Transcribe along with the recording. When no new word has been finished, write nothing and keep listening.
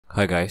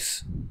Hi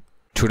guys,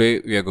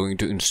 today we are going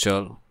to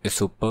install a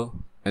super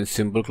and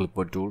simple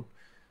clipboard tool,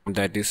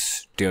 that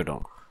is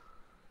Diodon.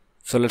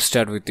 So let's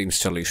start with the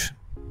installation.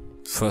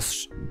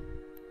 First,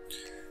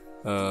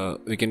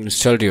 we can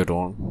install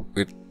Diodon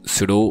with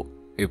sudo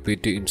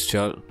apt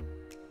install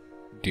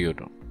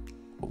Diodon.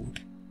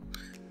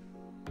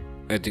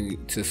 I think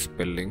it's a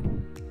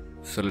spelling,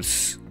 so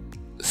let's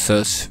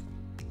search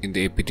in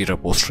the apt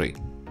repository.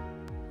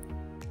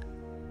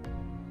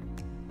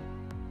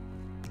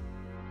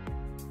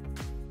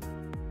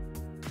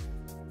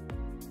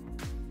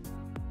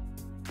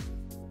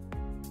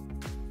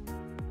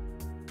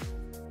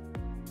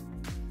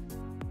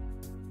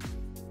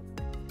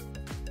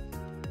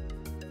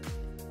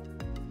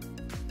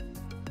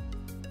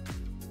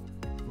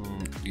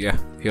 Yeah,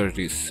 here it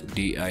is,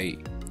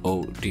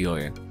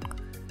 Diodon.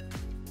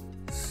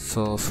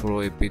 So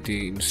through apt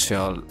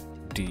install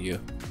Diodon.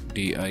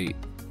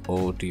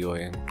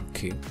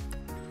 Okay,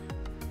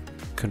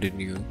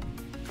 continue.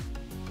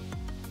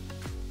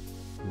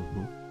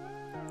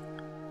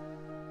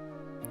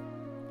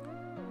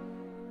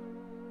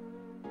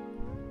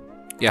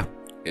 Yeah,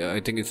 I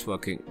think it's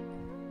working.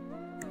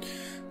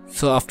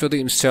 So after the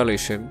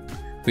installation,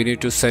 we need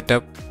to set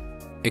up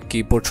a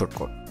keyboard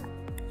shortcut.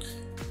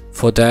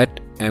 For that,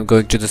 I'm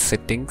going to the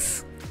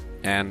settings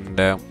and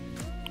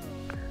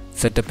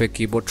set up a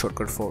keyboard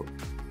shortcut for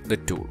the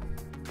tool.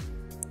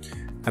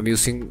 I'm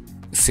using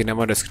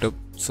Cinema Desktop,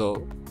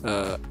 so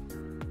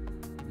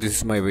this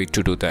is my way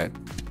to do that.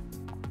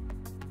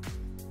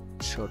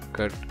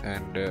 Shortcut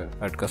and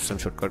add custom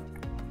shortcut,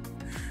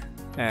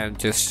 and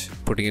just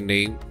putting a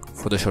name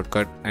for the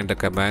shortcut and the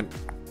command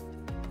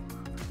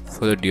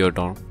for the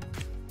Diodon.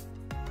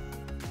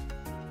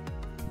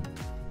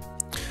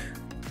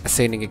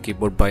 Assigning a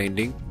keyboard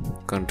binding,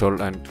 control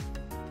and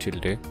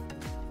tilde.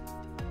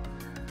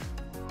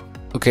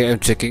 Okay, I'm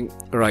checking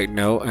right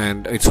now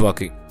and it's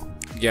working.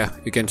 Yeah,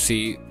 you can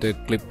see the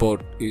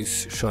clipboard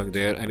is showing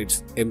there and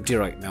it's empty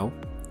right now.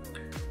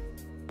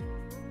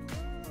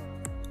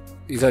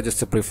 These are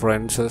just the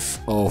preferences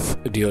of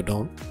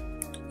Diodon.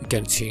 You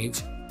can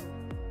change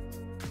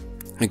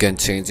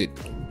it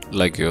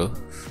like your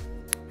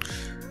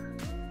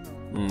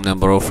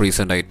number of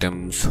recent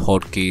items,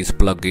 hotkeys,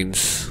 plugin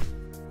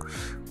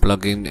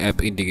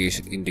app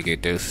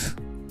indicators.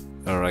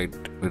 Alright,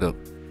 without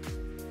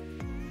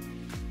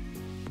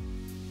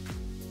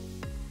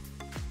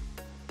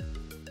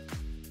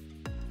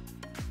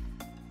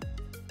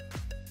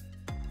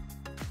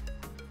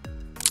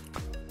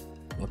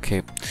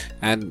okay,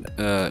 and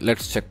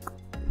let's check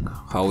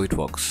how it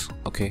works.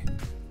 Okay,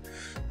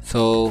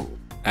 so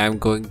I'm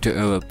going to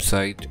a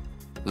website,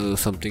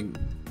 something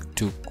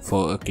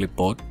for a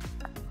clipboard.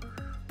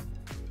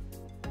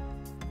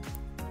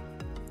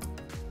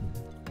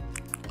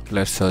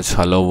 Let's search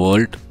hello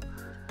world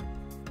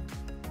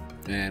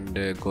and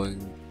going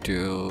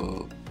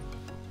to,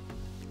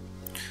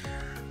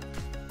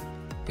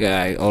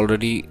 yeah, I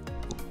already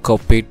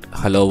copied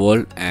hello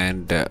world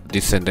and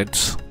this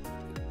sentence.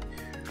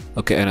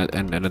 Okay,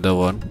 and another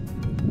one.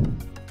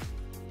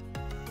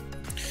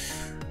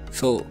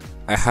 So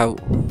I have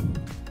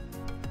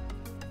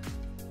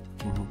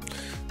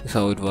this is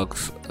how it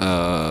works.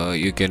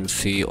 You can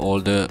see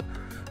all the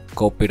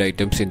copied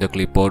items in the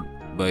clipboard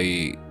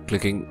by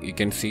clicking. You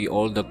can see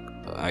all the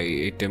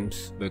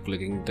items by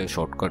clicking the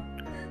shortcut,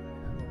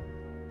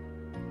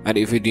 and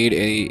if you need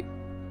any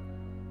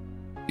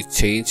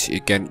change,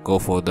 you can go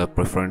for the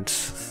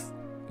preference.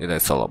 Yeah,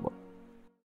 that's all about.